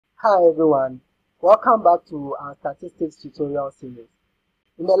Hi everyone, welcome back to our statistics tutorial series.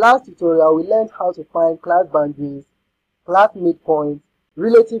 In the last tutorial, we learned how to find class boundaries, class midpoint,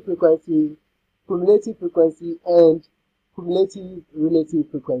 relative frequency, and cumulative relative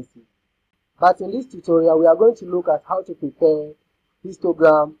frequency. But in this tutorial, we are going to look at how to prepare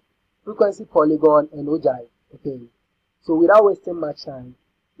histogram, frequency polygon, and ogive. Okay, so without wasting much time,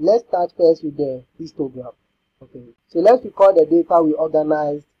 let's start first with the histogram. Okay, so let's record the data we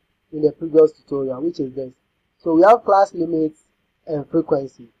organized in the previous tutorial, which is this. So we have class limits and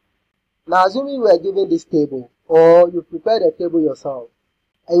frequency. Now, assuming we are given this table, or you prepare the table yourself,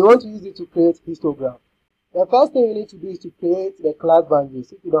 and you want to use it to create histogram, the first thing you need to do is to create the class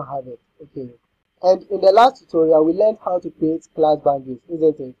boundaries if you don't have it. Okay. And in the last tutorial, we learned how to create class boundaries,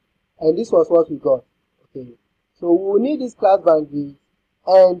 isn't it? And this was what we got. Okay. So we will need this class boundary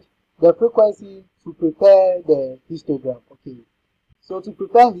and the frequency to prepare the histogram. Okay. So to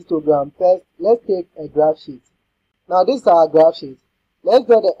prepare histogram, first let's take a graph sheet. Now this is our graph sheet. Let's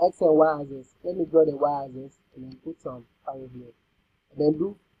draw the x and y axis. Let me draw the y axis and then put some arrow here. And then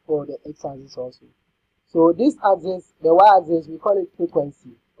do for the x axis also. So this axis, the y axis, we call it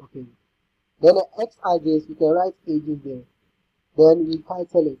frequency. Okay. Then the x axis, we can write ages there. Then we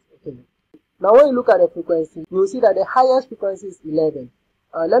title it. Okay. Now when you look at the frequency, you will see that the highest frequency is 11.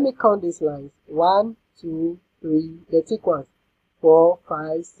 Let me count these lines. 1, 2, 3, the thick ones. 4,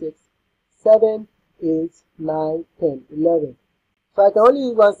 5, 6, 7, 8, 9, 10, 11. So I can only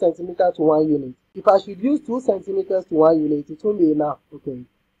use 1 centimeter to 1 unit. If I should use 2 centimeters to 1 unit, it won't be enough. Okay.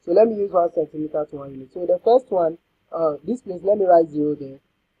 So let me use 1 centimeter to 1 unit. So the first one, this place, let me write 0 there.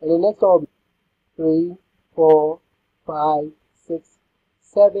 And the next one will be 3, 4, 5, 6,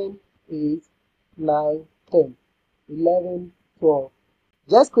 7, 8, 9, 10, 11, 12.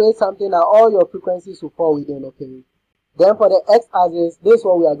 Just create something that all your frequencies will fall within. Okay. Then for the x-axis, this is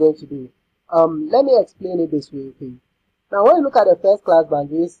what we are going to do. Let me explain it this way, okay? Now when you look at the first class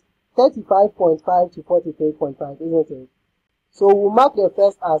boundaries, 35.5 to 43.5, isn't it? So we'll mark the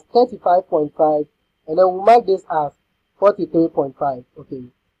first as 35.5, and then we'll mark this as 43.5, okay?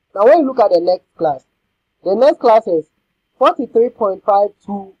 Now when you look at the next class is 43.5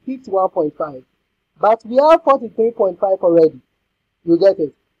 to 51.5, but we have 43.5 already. You get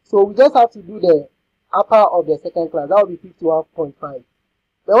it? So we just have to do the upper of the second class. That will be 51.5. Then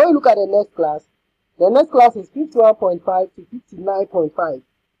when you look at the next class is 51.5 to 59.5.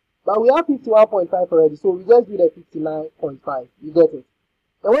 But we have 51.5 already, so we just do the 59.5. You get it?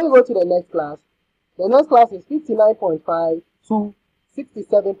 Then when you go to the next class is 59.5 to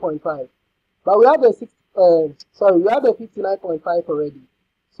 67.5. But we have the we have the 59.5 already.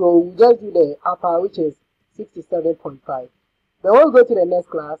 So we just do the upper, which is 67.5. Then when we go to the next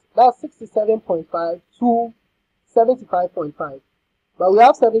class, that's 67.5 to 75.5. But we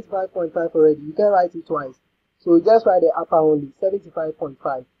have 75.5 already. You can write it twice. So you just write the upper only,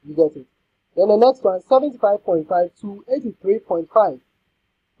 75.5. You get it. Then the next one, 75.5 to 83.5.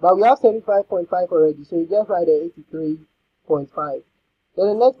 But we have 75.5 already. So you just write the 83.5. Then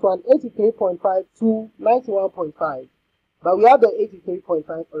the next one, 83.5 to 91.5. But we have the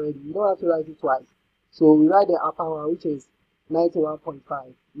 83.5 already. You don't have to write it twice. So we write the upper one, which is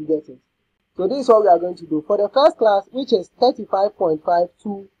 91.5. You get it. So this is what we are going to do. For the first class, which is 35.5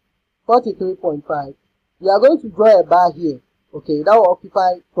 to 43.5, we are going to draw a bar here. Okay, that will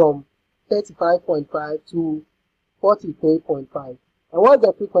occupy from 35.5 to 43.5. And what's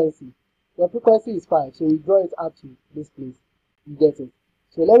the frequency? The frequency is 5, so we draw it up to this place. You get it.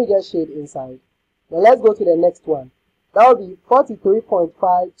 So let me just shade inside. Now let's go to the next one. That will be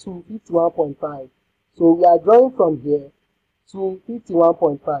 43.5 to 51.5. So we are drawing from here to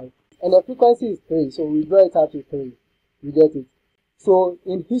 51.5, and the frequency is 3, so we draw it up to 3. You get it? So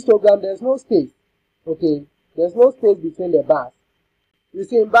in histogram, there's no space. Okay, there's no space between the bars. You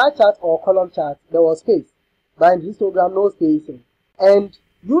see, in bar chart or column chart, there was space, but in histogram, no spacing. And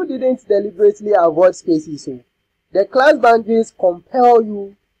you didn't deliberately avoid spaces, so the class boundaries compel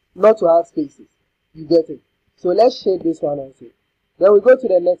you not to have spaces. You get it? So let's shade this one also. Then we go to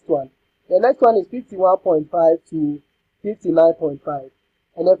the next one. The next one is 51.5 to 59.5,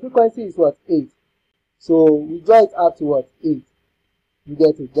 and the frequency is what? 8. So we draw it up to what? 8. You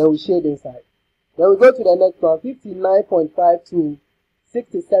get it? Then we shade inside. Then we go to the next one, 59.5 to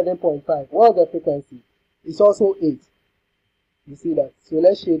 67.5. What is the frequency? It's also 8. You see that? So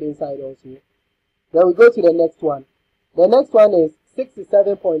let's shade inside also. Then we go to the next one. The next one is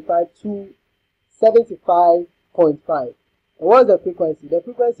 67.5 to 75.5. And what is the frequency? The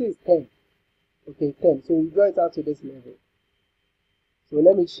frequency is 10. Okay, 10. So we draw it out to this level. So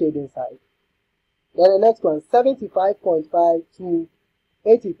let me shade inside. Then the next one, 75.5 to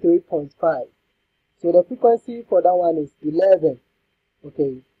 83.5. So the frequency for that one is 11.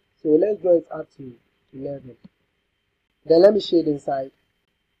 Okay, so let's draw it up to 11. Then let me shade inside.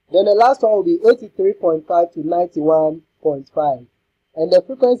 Then the last one will be 83.5 to 91.5. And the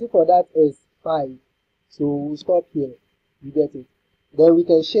frequency for that is 5. So we'll stop here. You get it. Then we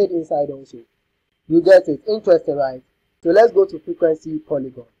can shade inside also. You get it. Interesting, right? So let's go to frequency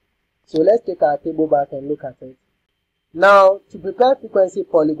polygon. So let's take our table back and look at it. Now, to prepare frequency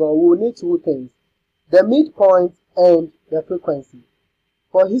polygon, we will need two things: the midpoint and the frequency.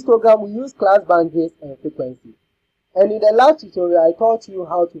 For histogram, we use class boundaries and frequency. And in the last tutorial, I taught you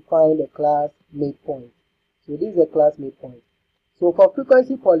how to find the class midpoint. So this is the class midpoint. So for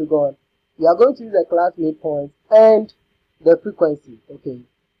frequency polygon, we are going to use the class midpoint and the frequency. Okay.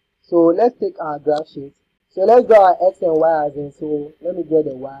 So let's take our graph sheet. So let's draw our x and y as in. So let me draw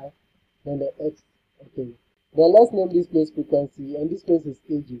the y, then the x. Okay. Then let's name this place frequency, and this place is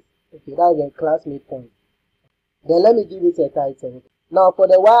ages. Okay, that's the class midpoint. Then let me give it a title. Now for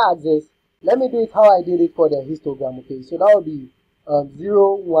the y-axis, let me do it how I did it for the histogram. Okay, so that will be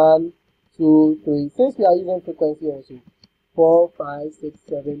 0, 1, 2, 3. Since we are using frequency also, 4, 5, 6,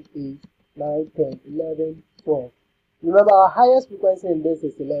 7, 8, 9, 10, 11, 12. Remember, our highest frequency in this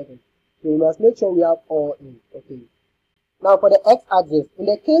is 11. So we must make sure we have all in. Okay. Now for the x-axis, in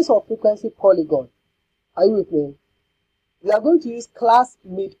the case of frequency polygon, are you with me? We are going to use class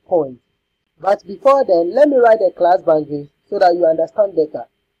midpoint. But before then, let me write the class boundaries so that you understand better.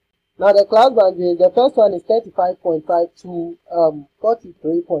 Now the class boundaries, the first one is 35.5 to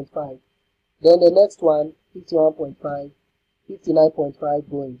 43.5. Then the next one, 51.5, 59.5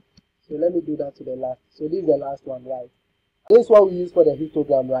 going. So let me do that to the last. So this is the last one, right? This is what we use for the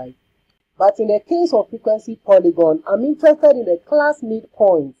histogram, right? But in the case of frequency polygon, I'm interested in the class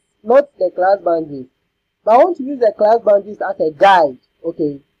midpoints, not the class boundaries. But I want to use the class boundaries as a guide.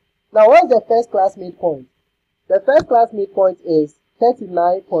 Okay. Now what's the first class midpoint? The first class midpoint is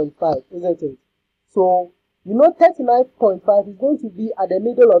 39.5, isn't it? So you know 39.5 is going to be at the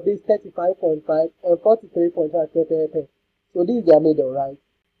middle of this 35.5 and 43.5. So this is their middle, right?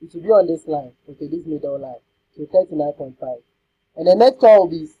 It will be on this line. Okay, this middle line. So 39.5. And the next one will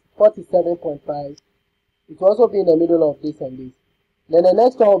be 47.5. It will also be in the middle of this and this. Then the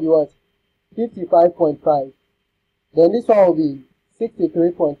next one will be what? 55.5. Then this one will be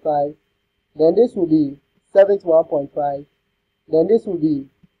 63.5. Then this will be 71.5. Then this will be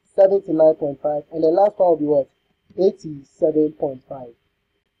 79.5. And the last one will be what? 87.5.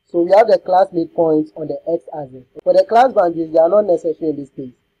 So we have the class midpoints on the x-axis. For the class boundaries, they are not necessary in this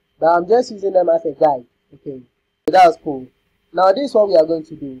case, but I'm just using them as a guide. Okay, so that's cool. Now this is what we are going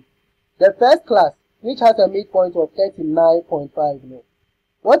to do. The first class, which has a midpoint of 39.5, no.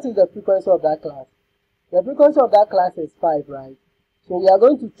 What is the frequency of that class? The frequency of that class is 5, right? So we are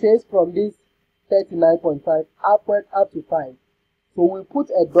going to trace from this 39.5 upward up to 5. So we put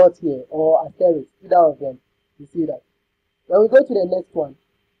a dot here or asterisk, either of them. You see that? Then we go to the next one.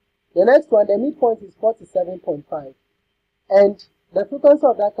 The next one, the midpoint is 47.5. And the frequency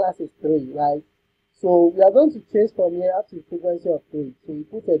of that class is 3, right? So we are going to trace from here up to the frequency of 3. So we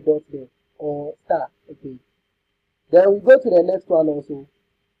put a dot there or star. Okay. Then we go to the next one also.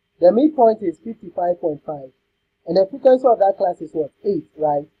 The midpoint is 55.5. And the frequency of that class is what? 8,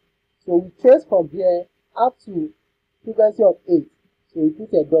 right? So we trace from here up to frequency of 8. So we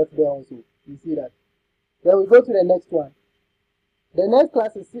put a dot there also. You see that? Then we go to the next one. The next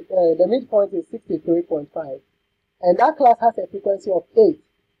class is, the midpoint is 63.5. And that class has a frequency of 8.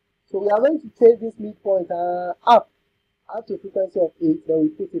 So we are going to trace this midpoint up to frequency of 8. Then we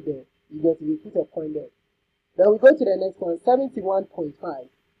put it there. You get it? We put a point there. Then we go to the next one, 71.5.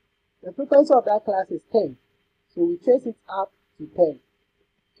 The frequency of that class is 10. So we trace it up to 10.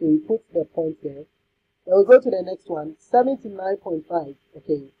 So we put the point there. Then we go to the next one, 79.5.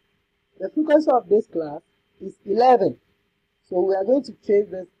 Okay. The frequency of this class is 11. So we are going to trace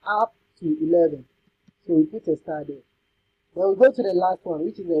this up to 11. So we put a star there. Then we go to the last one,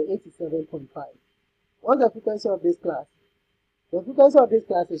 which is the 87.5. What's the frequency of this class? The frequency of this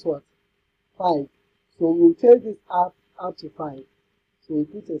class is what? 5. So we'll trace this up to 5. So we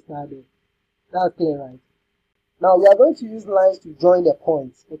put a star there. That's clear, right? Now we are going to use lines to join the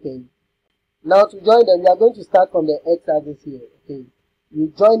points. Okay. Now to join them, we are going to start from the x-axis here. Okay.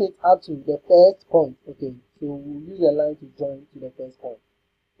 You join it up to the first point. Okay. So we'll use a line to join to the first point.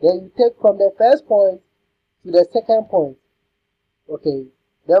 Then you take from the first point to the second point. Okay.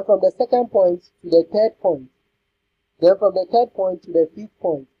 Then from the second point to the third point. Then from the third point to the fifth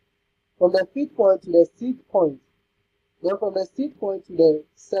point. From the fifth point to the sixth point. Then from the sixth point to the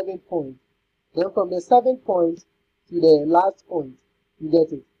seventh point. Then from the seventh point to the last point. You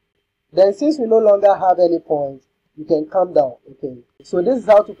get it? Then since we no longer have any points, you can come down, okay? So this is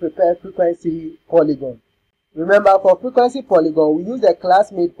how to prepare frequency polygon. Remember, for frequency polygon, we use the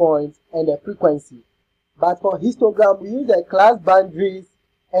class midpoint and the frequency. But for histogram, we use the class boundaries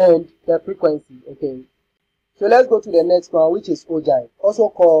and the frequency, okay? So let's go to the next one, which is Ogive, also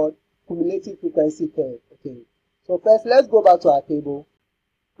called cumulative frequency curve, okay? So first, let's go back to our table.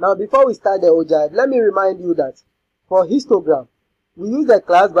 Now, before we start the Ogive, let me remind you that for histogram, we use the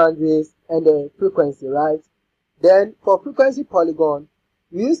class boundaries and the frequency, right? Then for frequency polygon,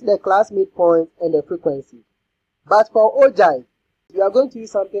 we use the class midpoint and the frequency. But for Ogive, we are going to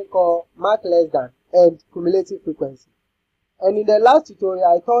use something called mark less than and cumulative frequency. And in the last tutorial,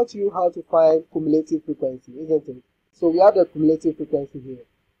 I taught you how to find cumulative frequency, isn't it? So we have the cumulative frequency here.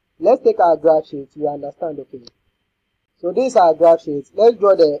 Let's take our graph sheet, you understand, okay? So this is our graph sheet. Let's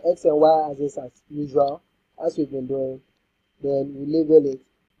draw the X and Y axis as usual, as we've been doing. Then we label it.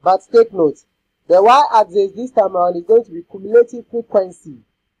 But take note, the Y axis this time around is going to be cumulative frequency,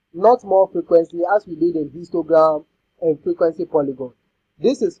 not more frequency as we did in histogram and frequency polygon.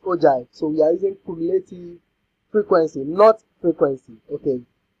 This is Ogive, so we are using cumulative frequency, not frequency, okay?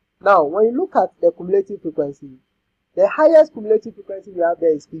 Now, when you look at the cumulative frequency, the highest cumulative frequency we have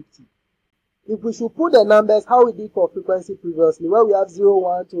there is 50. If we should put the numbers how we did for frequency previously, where we have 0,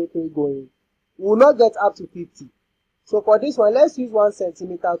 1, 2, 3 going, we will not get up to 50. So for this one, let's use 1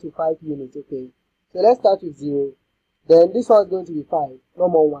 centimeter to 5 units, okay? So let's start with 0. Then this one is going to be 5, no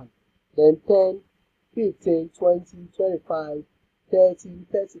more 1. Then 10, 15, 20, 25, 30,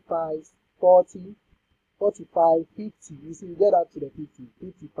 35, 40, 45, 50. You see, we get up to the 50,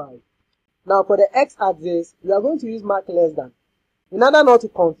 55. Now for the x-axis, we are going to use mark less than. In order not to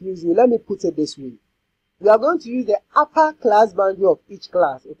confuse you, let me put it this way. We are going to use the upper class boundary of each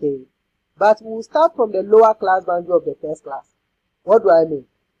class, okay? But we will start from the lower class boundary of the first class. What do I mean?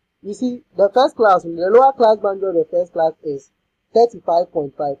 You see, the first class, the lower class boundary of the first class is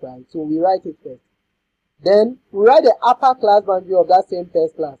 35.5, right? So we write it first. Then we write the upper class boundary of that same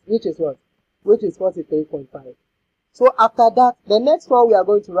first class, which is what? Which is 43.5. So after that, the next one we are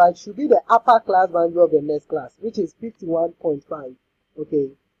going to write should be the upper class boundary of the next class, which is 51.5.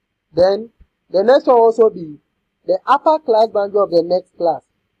 Okay. Then the next one will also be the upper class boundary of the next class.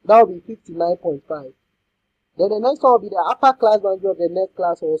 That will be 59.5. Then the next one will be the upper class boundary of the next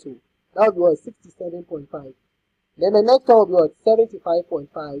class also. That will be what? 67.5. Then the next one will be what?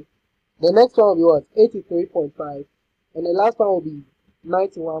 75.5. The next one will be what? 83.5. And the last one will be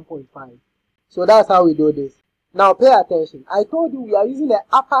 91.5. So that's how we do this. Now pay attention. I told you we are using the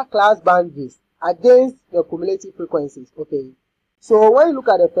upper class boundaries against the cumulative frequencies. Okay. So when you look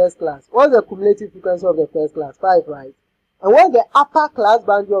at the first class, what's the cumulative frequency of the first class? 5, right? And what's the upper class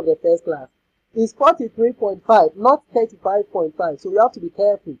boundary of the first class? It's 43.5, not 35.5. So you have to be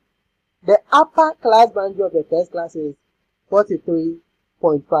careful. The upper class boundary of the first class is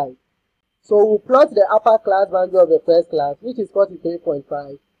 43.5. So we'll plot the upper class boundary of the first class, which is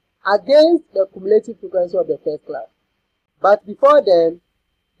 43.5, against the cumulative frequency of the first class. But before then,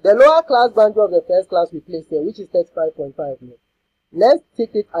 the lower class boundary of the first class we place here, which is 35.5 here. Let's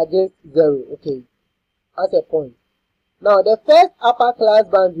take it against 0, okay, as a point. Now, the first upper class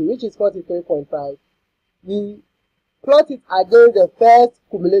boundary, which is 43.5, we plot it against the first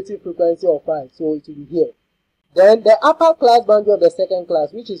cumulative frequency of 5, so it will be here. Then the upper class boundary of the second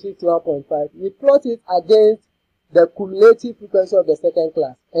class, which is 51.5, we plot it against the cumulative frequency of the second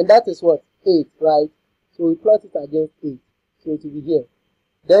class, and that is what? 8, right? So we plot it against 8, so it will be here.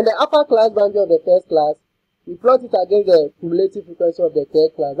 Then the upper class boundary of the first class, we plot it against the cumulative frequency of the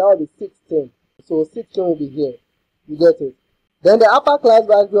third class, that will be 16, so 16 will be here. You get it? Then the upper class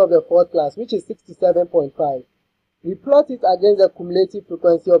boundary of the fourth class, which is 67.5, we plot it against the cumulative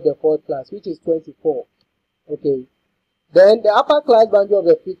frequency of the fourth class, which is 24. Okay. Then the upper class boundary of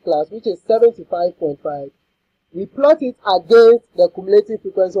the fifth class, which is 75.5, we plot it against the cumulative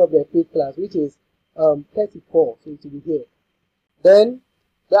frequency of the fifth class, which is 34, so it will be here. Then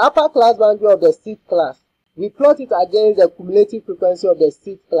the upper class boundary of the sixth class, we plot it against the cumulative frequency of the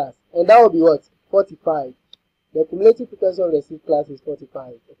sixth class, and that will be what? 45. The cumulative frequency of the sixth class is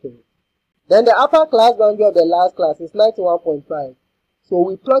 45. Okay. Then the upper class boundary of the last class is 91.5. So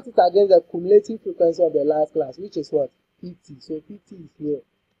we plot it against the cumulative frequency of the last class, which is what? 50. So 50 is here.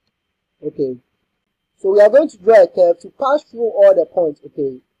 Okay. So we are going to draw a curve to pass through all the points.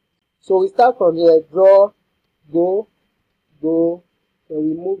 Okay. So we start from here. Draw, go, go. Then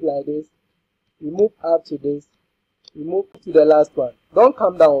we move like this. We move up to this. We move to the last one. Don't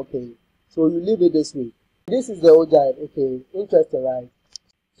come down. Okay. So you leave it this way. This is the Ogive. Okay. Interesting, right?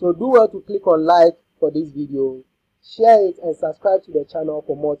 So do well to click on like for this video. share it, and subscribe to the channel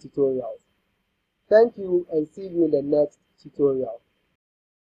for more tutorials. Thank you, and see you in the next tutorial.